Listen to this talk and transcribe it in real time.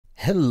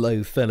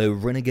Hello fellow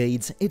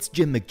renegades, it's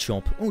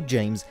JimMcChop or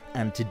James,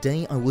 and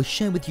today I will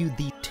share with you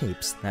the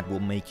tips that will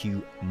make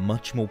you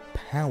much more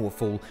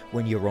powerful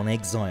when you're on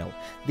exile.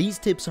 These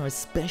tips are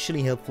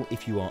especially helpful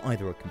if you are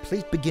either a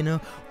complete beginner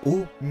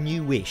or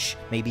newish.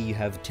 Maybe you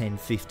have 10,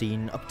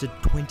 15, up to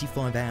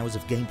 25 hours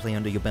of gameplay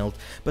under your belt,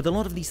 but a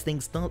lot of these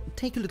things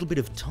take a little bit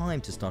of time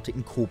to start to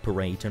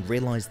incorporate and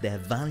realize their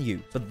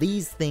value. But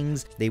these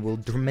things, they will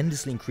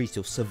tremendously increase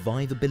your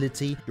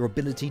survivability, your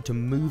ability to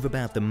move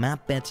about the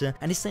map better,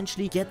 and essentially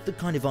get the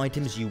kind of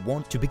items you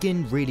want to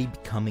begin really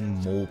becoming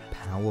more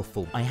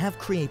powerful. I have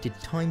created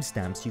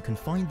timestamps, you can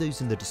find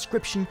those in the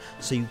description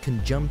so you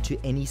can jump to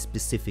any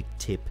specific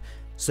tip.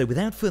 So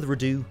without further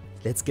ado,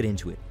 let's get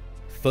into it.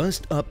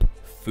 First up,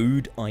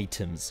 food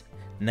items.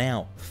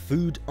 Now,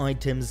 food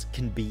items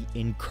can be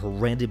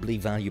incredibly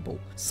valuable.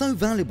 So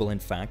valuable, in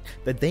fact,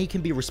 that they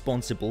can be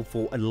responsible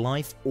for a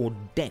life or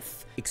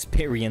death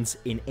experience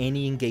in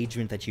any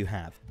engagement that you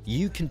have.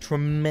 You can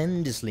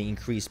tremendously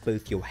increase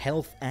both your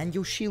health and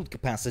your shield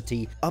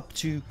capacity up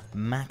to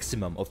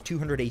maximum of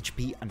 200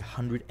 HP and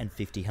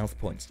 150 health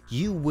points.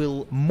 You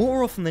will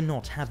more often than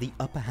not have the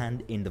upper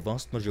hand in the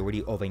vast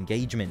majority of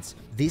engagements.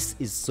 This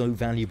is so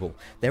valuable.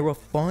 There are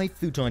 5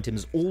 food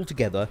items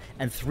altogether,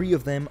 and 3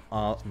 of them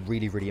are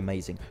really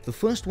amazing. The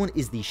first one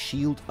is the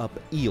shield up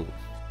eel.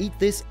 Eat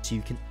this so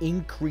you can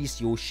increase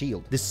your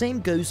shield. The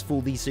same goes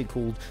for the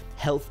so-called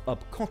health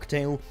up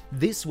cocktail.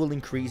 This will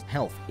increase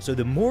health. So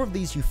the more of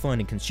these you find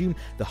and consume,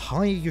 the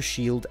higher your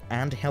shield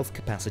and health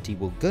capacity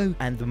will go,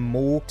 and the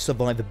more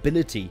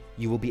survivability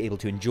you will be able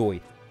to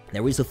enjoy.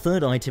 There is a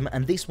third item,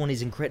 and this one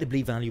is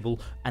incredibly valuable,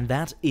 and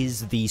that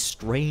is the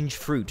strange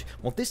fruit.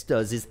 What this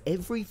does is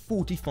every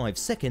 45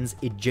 seconds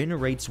it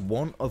generates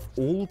one of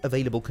all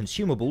available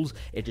consumables.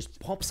 It just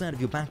pops out of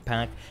your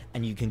backpack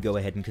and you can go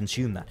ahead and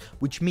consume that,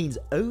 which means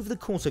over the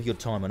course of your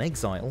time on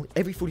exile,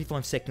 every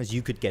 45 seconds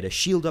you could get a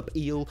shield up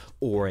eel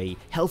or a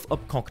health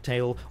up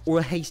cocktail or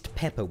a haste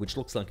pepper, which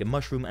looks like a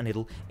mushroom, and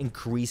it'll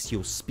increase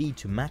your speed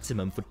to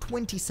maximum for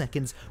 20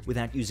 seconds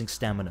without using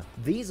stamina.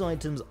 These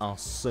items are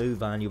so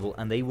valuable,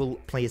 and they will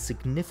play a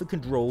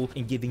significant role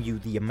in giving you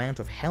the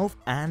amount of health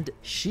and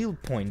shield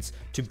points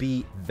to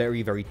be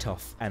very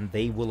tough, and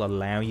they will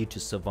allow you to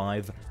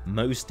survive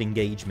most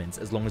engagements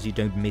as long as you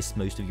don't miss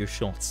most of your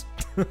shots.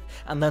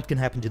 And that can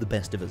happen to the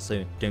best of us,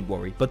 so don't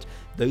worry, but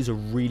those are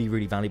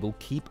really valuable.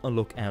 Keep a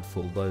lookout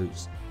for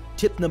those.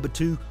 Tip number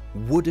 2,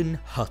 wooden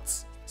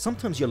huts.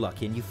 Sometimes you're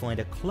lucky and you find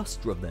a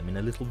cluster of them in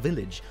a little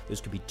village. Those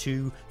could be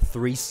 2,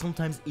 3,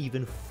 sometimes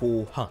even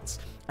 4 huts.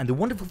 And the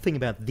wonderful thing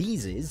about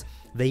these is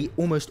they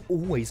almost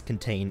always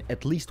contain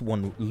at least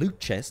one loot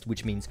chest,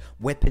 which means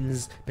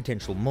weapons,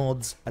 potential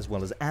mods, as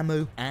well as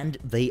ammo, and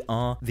they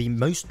are the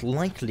most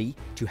likely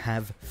to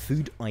have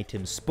food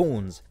item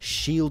spawns.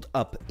 Shield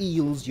up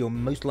eels, you're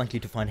most likely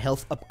to find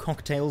health up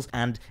cocktails,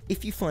 and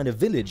if you find a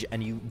village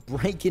and you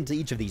break into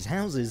each of these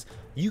houses,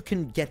 you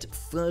can get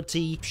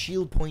 30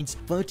 shield points,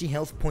 30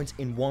 health points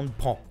in one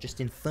pop,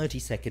 just in 30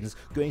 seconds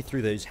going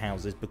through those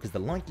houses, because the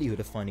likelihood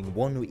of finding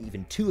 1 or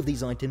even 2 of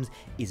these items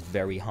is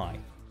very high.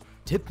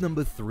 Tip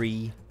number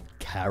 3,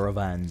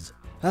 caravans.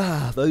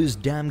 Those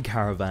damn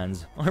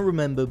caravans. I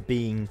remember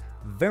being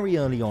very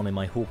early on in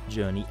my Hawk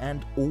journey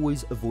and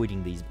always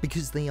avoiding these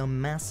because they are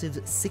massive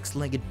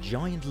 6-legged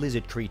giant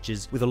lizard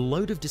creatures with a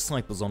load of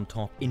disciples on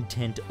top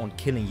intent on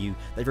killing you.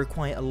 They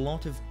require a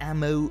lot of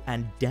ammo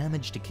and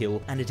damage to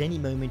kill, and at any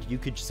moment you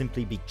could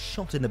simply be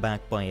shot in the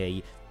back by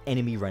a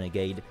enemy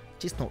renegade.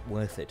 Just not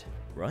worth it,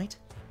 right?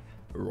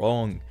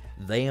 Wrong.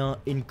 They are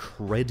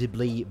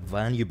incredibly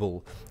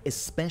valuable,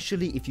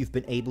 especially if you've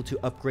been able to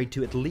upgrade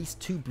to at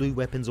least 2 blue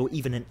weapons or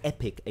even an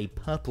epic, a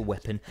purple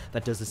weapon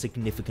that does a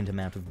significant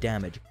amount of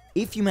damage.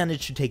 If you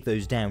manage to take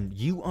those down,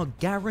 you are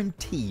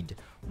guaranteed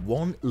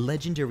 1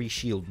 legendary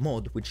shield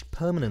mod, which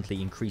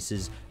permanently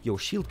increases your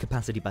shield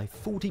capacity by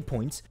 40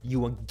 points.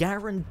 You are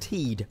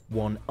guaranteed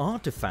 1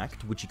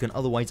 artifact, which you can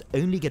otherwise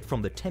only get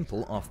from the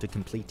temple after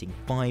completing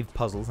 5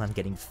 puzzles and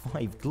getting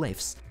 5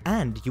 glyphs.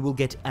 And you will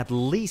get at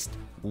least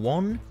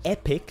 1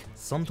 epic,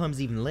 sometimes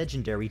even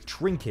legendary,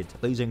 trinket.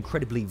 Those are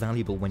incredibly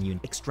valuable when you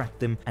extract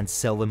them and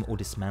sell them or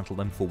dismantle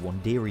them for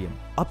Wonderium.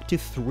 Up to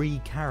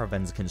 3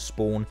 caravans can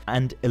spawn,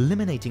 and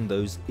eliminating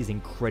those is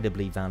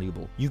incredibly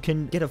valuable. You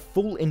can get a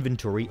full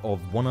inventory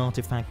of 1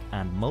 artifact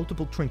and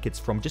multiple trinkets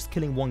from just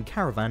killing 1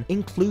 caravan,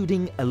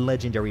 including a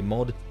legendary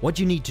mod. What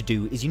you need to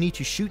do is you need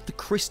to shoot the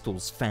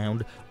crystals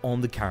found on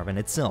the caravan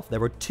itself.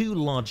 There are 2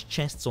 large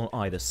chests on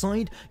either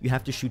side. You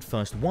have to shoot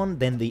first one,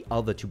 then the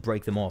other to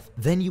break them off.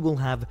 Then you will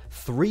have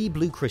 3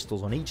 blue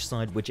crystals on each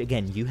side, which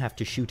again you have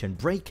to shoot and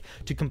break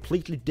to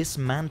completely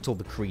dismantle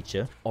the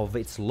creature of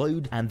its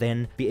load and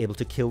then be able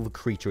to kill the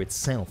creature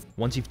itself.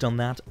 Once you've done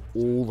that,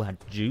 all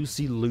that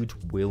juicy loot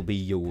will be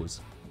yours.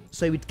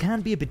 So it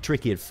can be a bit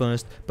tricky at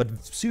first,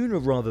 but sooner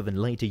rather than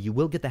later you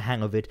will get the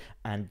hang of it,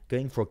 and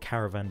going for a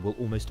caravan will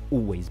almost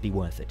always be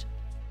worth it.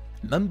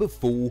 Number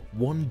 4,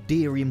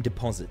 Wonderium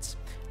deposits.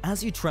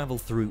 As you travel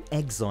through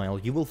exile,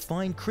 you will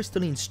find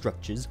crystalline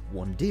structures,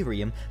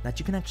 Wonderium, that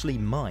you can actually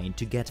mine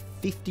to get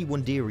 50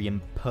 Wonderium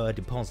per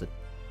deposit.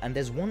 and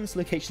there's one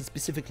location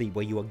specifically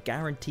where you are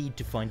guaranteed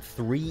to find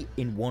 3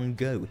 in one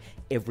go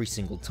every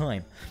single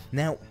time.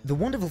 Now, the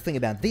wonderful thing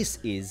about this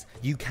is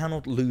you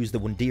cannot lose the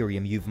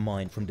Wonderium you've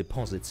mined from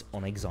deposits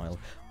on Exile.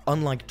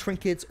 Unlike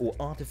trinkets or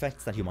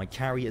artifacts that you might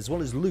carry, as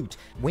well as loot,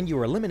 when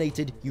you're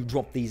eliminated, you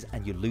drop these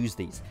and you lose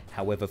these.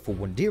 However, for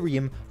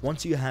Wonderium,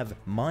 once you have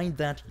mined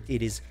that,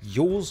 it is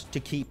yours to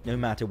keep no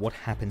matter what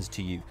happens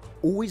to you.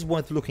 Always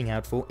worth looking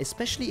out for,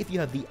 especially if you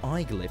have the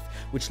eye glyph,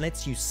 which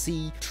lets you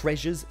see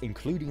treasures,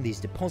 including these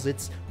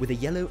deposits, with a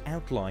yellow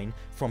outline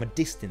from a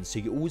distance, so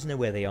you always know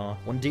where they are.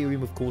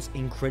 Wonderium, of course,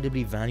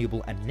 incredibly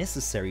valuable and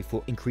necessary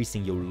for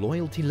increasing your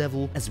loyalty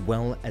level, as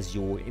well as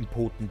your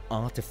important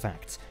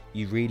artifacts.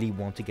 You really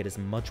want to get as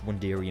much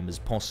Wonderium as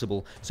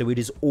possible, so it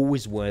is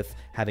always worth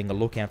having a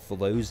look out for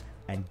those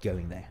and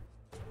going there.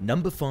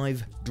 Number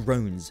 5.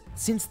 Drones.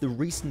 Since the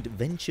recent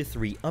Venture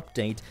 3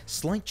 update,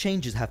 slight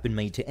changes have been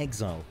made to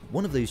Exile.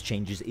 One of those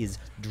changes is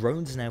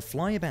drones now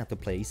fly about the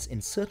place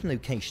in certain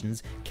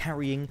locations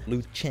carrying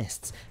loot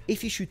chests.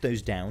 If you shoot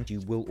those down, you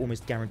will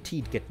almost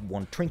guaranteed get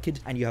one trinket,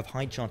 and you have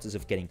high chances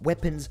of getting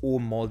weapons or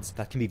mods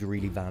that can be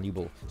really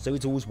valuable, so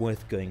it's always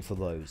worth going for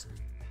those.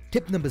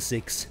 Tip number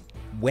 6.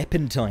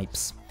 Weapon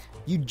types.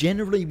 You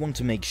generally want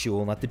to make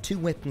sure that the 2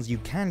 weapons you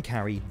can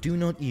carry do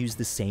not use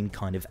the same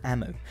kind of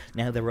ammo.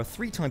 Now, there are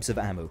 3 types of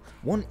ammo.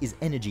 One is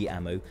energy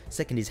ammo,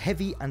 second is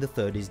heavy, and the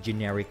third is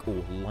generic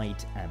or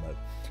light ammo.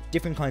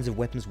 Different kinds of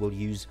weapons will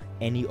use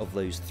any of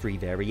those 3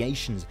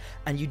 variations,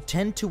 and you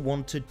tend to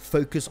want to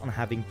focus on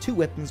having 2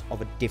 weapons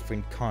of a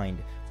different kind.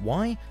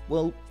 Why?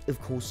 Well,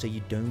 of course, so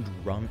you don't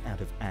run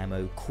out of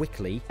ammo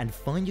quickly and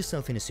find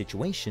yourself in a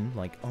situation,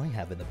 like I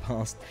have in the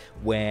past,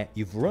 where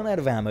you've run out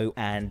of ammo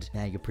and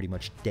now you're pretty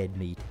much dead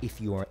meat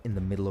if you are in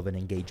the middle of an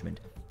engagement.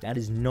 That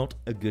is not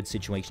a good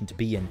situation to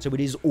be in, so it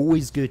is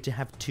always good to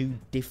have 2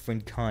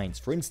 different kinds.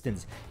 For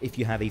instance, if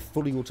you have a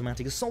fully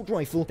automatic assault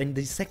rifle, then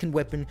the second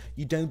weapon,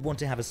 you don't want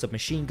to have a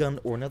submachine gun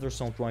or another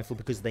assault rifle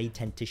because they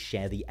tend to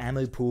share the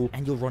ammo pool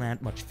and you'll run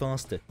out much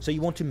faster. So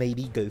you want to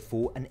maybe go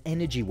for an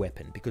energy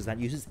weapon because that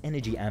uses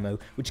energy ammo,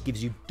 which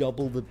gives you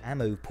double the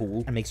ammo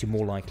pool and makes you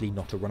more likely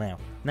not to run out.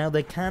 Now,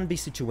 there can be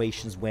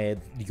situations where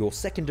your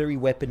secondary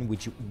weapon,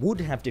 which would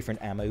have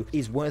different ammo,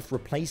 is worth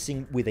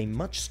replacing with a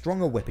much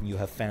stronger weapon you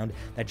have found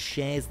that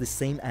shares the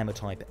same ammo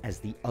type as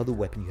the other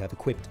weapon you have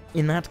equipped.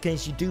 In that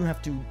case, you do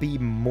have to be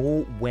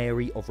more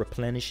wary of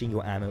replenishing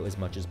your ammo as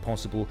much as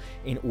possible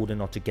in order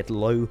not to get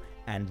low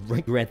and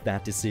regret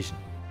that decision.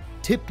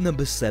 Tip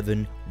number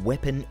 7.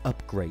 Weapon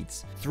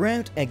upgrades.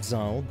 Throughout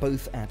Exile,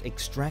 both at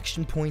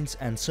extraction points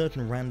and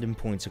certain random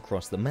points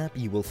across the map,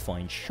 you will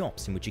find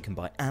shops in which you can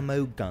buy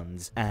ammo,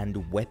 guns,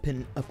 and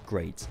weapon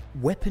upgrades.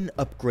 Weapon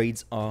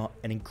upgrades are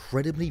an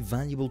incredibly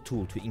valuable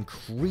tool to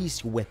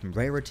increase your weapon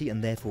rarity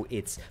and therefore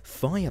its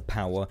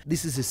firepower.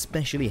 This is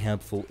especially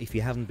helpful if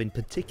you haven't been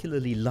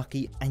particularly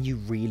lucky and you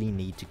really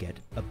need to get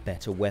a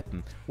better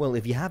weapon. Well,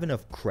 if you have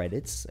enough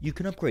credits, you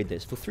can upgrade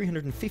this. For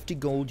 350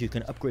 gold, you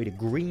can upgrade a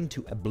green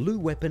to a blue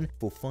weapon.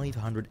 For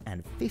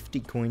 550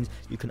 coins,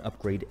 you can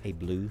upgrade a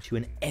blue to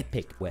an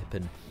epic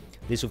weapon.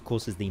 This, of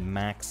course, is the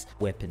max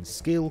weapon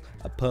skill,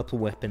 a purple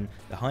weapon,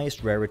 the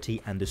highest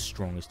rarity, and the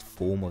strongest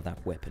form of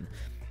that weapon.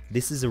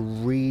 This is a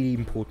really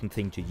important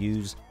thing to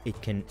use. It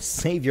can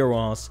save your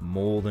ass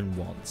more than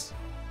once.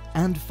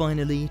 And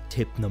finally,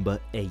 tip number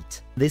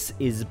 8. This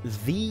is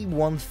the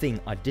one thing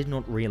I did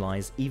not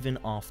realize even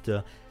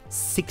after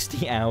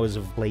 60 hours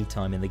of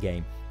playtime in the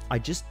game. I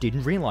just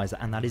didn't realize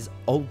that, and that is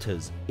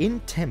altars. In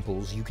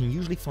temples, you can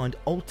usually find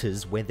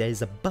altars where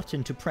there's a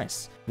button to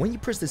press. When you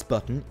press this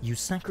button, you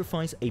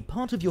sacrifice a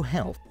part of your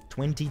health,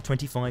 20,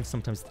 25,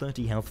 sometimes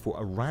 30 health, for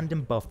a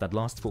random buff that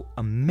lasts for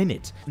a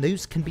minute.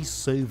 Those can be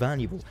so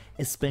valuable,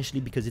 especially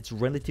because it's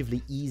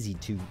relatively easy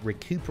to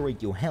recuperate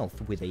your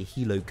health with a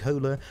Hilo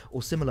Cola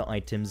or similar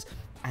items,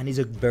 and is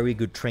a very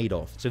good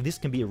trade-off. So this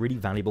can be a really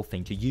valuable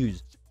thing to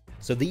use.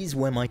 So these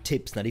were my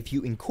tips that if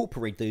you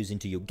incorporate those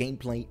into your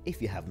gameplay,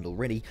 if you haven't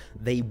already,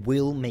 they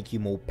will make you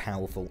more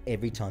powerful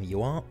every time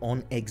you are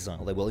on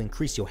Exile. They will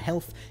increase your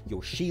health,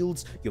 your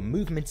shields, your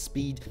movement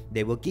speed.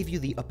 They will give you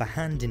the upper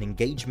hand in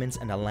engagements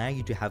and allow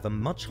you to have a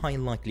much higher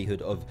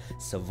likelihood of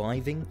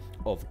surviving,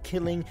 of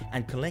killing,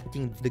 and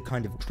collecting the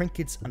kind of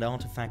trinkets and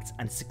artifacts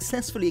and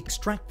successfully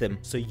extract them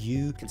so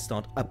you can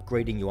start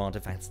upgrading your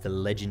artifacts to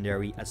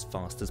legendary as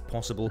fast as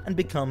possible and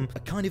become a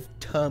kind of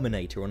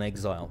Terminator on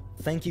Exile.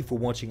 Thank you for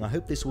watching. I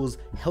hope this was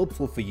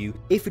helpful for you.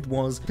 If it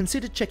was,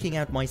 consider checking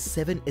out my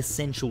 7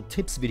 essential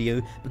tips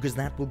video, because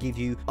that will give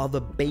you other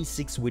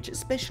basics which,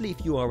 especially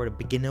if you are a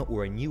beginner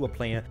or a newer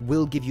player,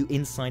 will give you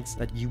insights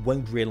that you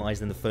won't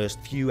realize in the first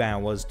few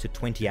hours to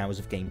 20 hours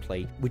of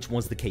gameplay, which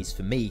was the case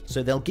for me.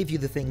 So they'll give you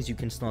the things you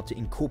can start to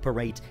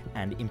incorporate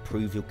and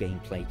improve your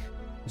gameplay.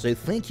 So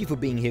thank you for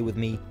being here with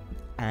me,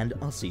 and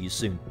I'll see you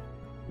soon.